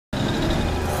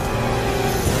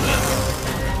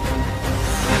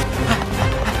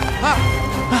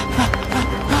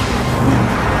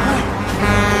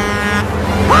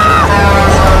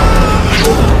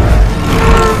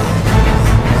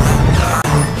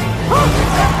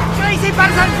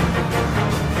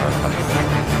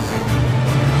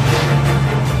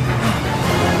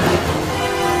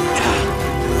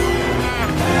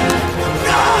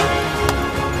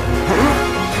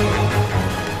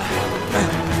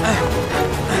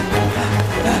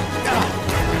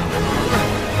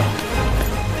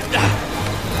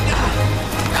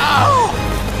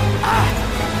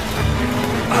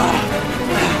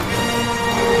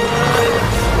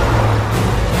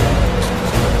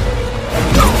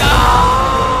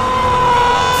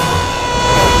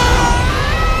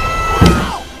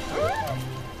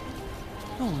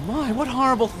What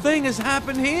horrible thing has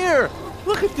happened here?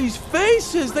 Look at these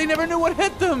faces. They never knew what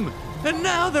hit them. And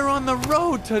now they're on the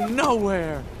road to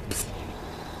nowhere.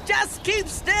 Just keep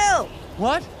still.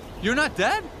 What? You're not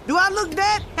dead? Do I look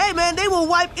dead? Hey, man, they will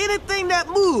wipe anything that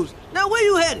moves. Now, where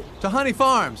you headed? To Honey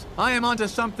Farms. I am onto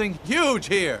something huge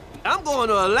here. I'm going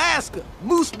to Alaska.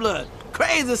 Mooseblood.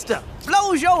 Crazy stuff.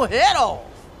 Blows your head off.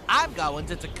 I'm going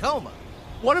to Tacoma.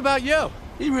 What about you?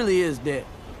 He really is dead.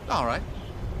 All right.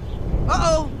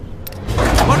 Uh-oh.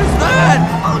 What is that?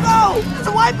 Oh, no! It's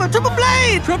a wiper! Triple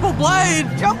blade! Triple blade!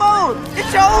 Jump on!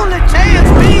 It's your only chance,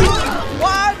 B!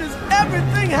 Why does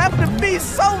everything have to be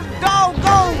so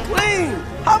doggone clean?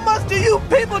 How much do you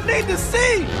people need to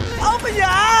see? Open your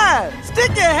eyes!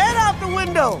 Stick your head out the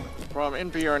window! From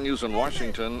NPR News in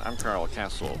Washington, I'm Carl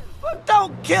Castle. But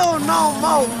don't kill no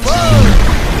more bugs!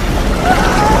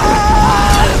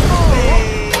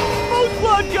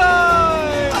 Mooseblood guy!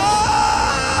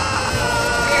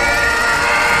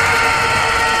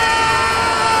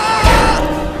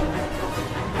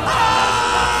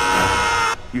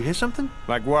 You hear something?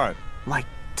 Like what? Like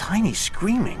Tiny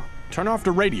screaming. Turn off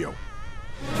the radio. Hey,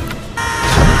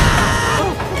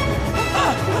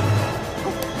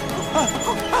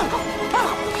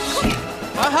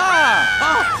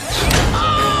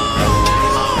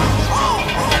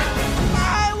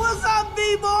 what's up,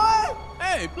 B-boy?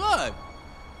 Hey, Blood!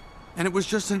 And it was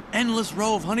just an endless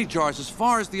row of honey jars as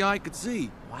far as the eye could see.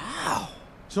 Wow.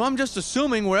 So I'm just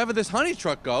assuming wherever this honey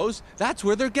truck goes, that's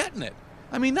where they're getting it.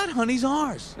 I mean, that honey's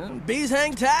ours. Bees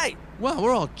hang tight. Well,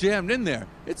 we're all jammed in there.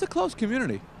 It's a close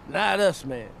community. Not us,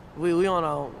 man. We on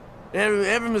our own.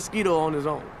 Every mosquito on his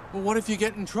own. Well, what if you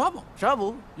get in trouble?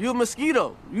 Trouble? You a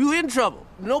mosquito. You in trouble.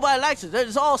 Nobody likes it.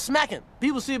 It's all smacking.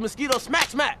 People see a mosquito, smack,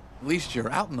 smack. At least you're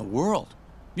out in the world.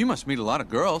 You must meet a lot of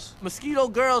girls. Mosquito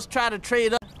girls try to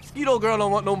trade up. Mosquito girl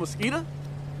don't want no mosquito.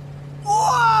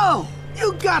 Whoa!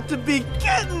 You got to be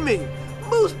kidding me.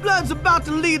 Mooseblood's about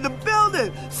to leave the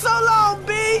building. So long,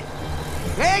 B.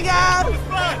 Hey, guys.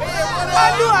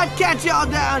 I knew I'd catch y'all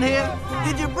down here.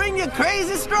 Did you bring your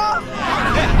crazy straw?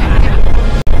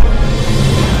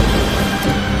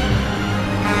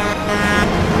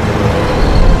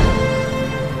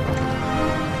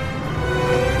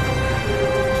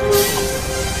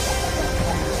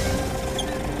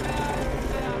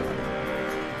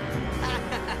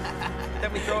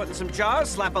 Then we throw it in some jars,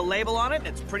 slap a label on it, and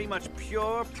it's pretty much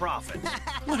pure profit.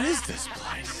 What is this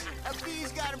place? A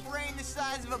bee's got a brain the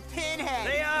size of a pinhead.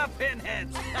 They are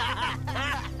pinheads.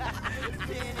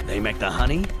 They make the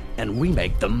honey, and we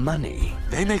make the money.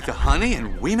 They make the honey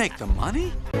and we make the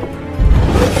money?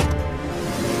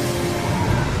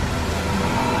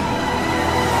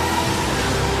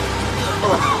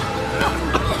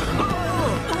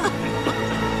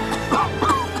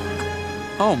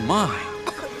 Oh my.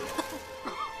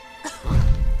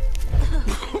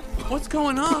 What's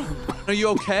going on? Are you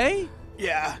okay?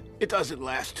 Yeah, it doesn't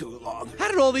last too long. How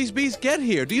did all these bees get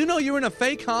here? Do you know you're in a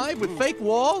fake hive with fake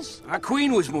walls? Our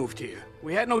queen was moved here.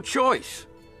 We had no choice.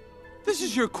 This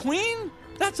is your queen?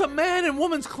 That's a man in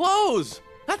woman's clothes.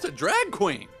 That's a drag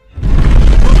queen.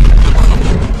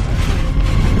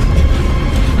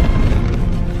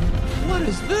 What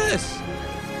is this?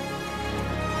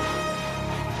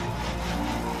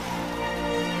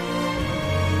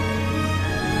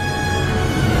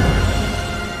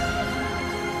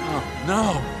 Oh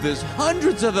no, there's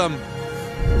hundreds of them.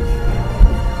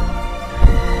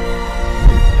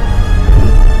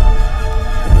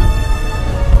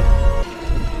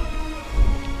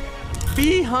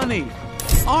 Bee honey,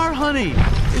 our honey,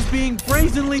 is being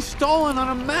brazenly stolen on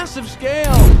a massive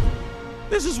scale.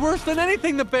 This is worse than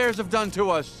anything the bears have done to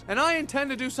us, and I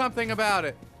intend to do something about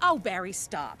it. Oh, Barry,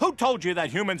 stop. Who told you that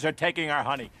humans are taking our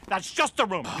honey? That's just a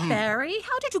rumor. Barry,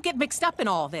 how did you get mixed up in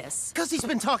all this? Because he's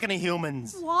been talking to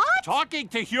humans. What? Talking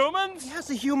to humans? He has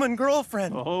a human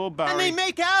girlfriend. Oh, Barry. And they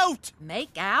make out.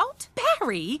 Make out?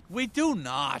 Barry? We do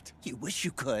not. You wish you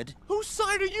could. Whose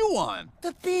side are you on?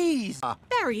 The bees.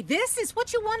 Barry, this is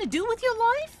what you want to do with your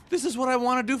life? This is what I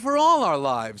want to do for all our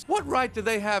lives. What right do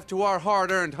they have to our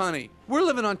hard-earned honey? We're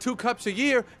living on 2 cups a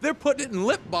year. They're putting it in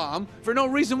lip balm for no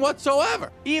reason whatsoever.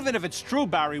 Even if it's true,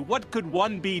 Barry, what could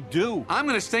one bee do? I'm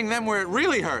gonna sting them where it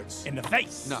really hurts. In the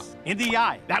face. No. In the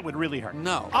eye. That would really hurt.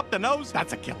 No. Up the nose.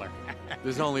 That's a killer.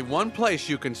 There's only one place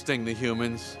you can sting the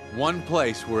humans. One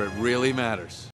place where it really matters.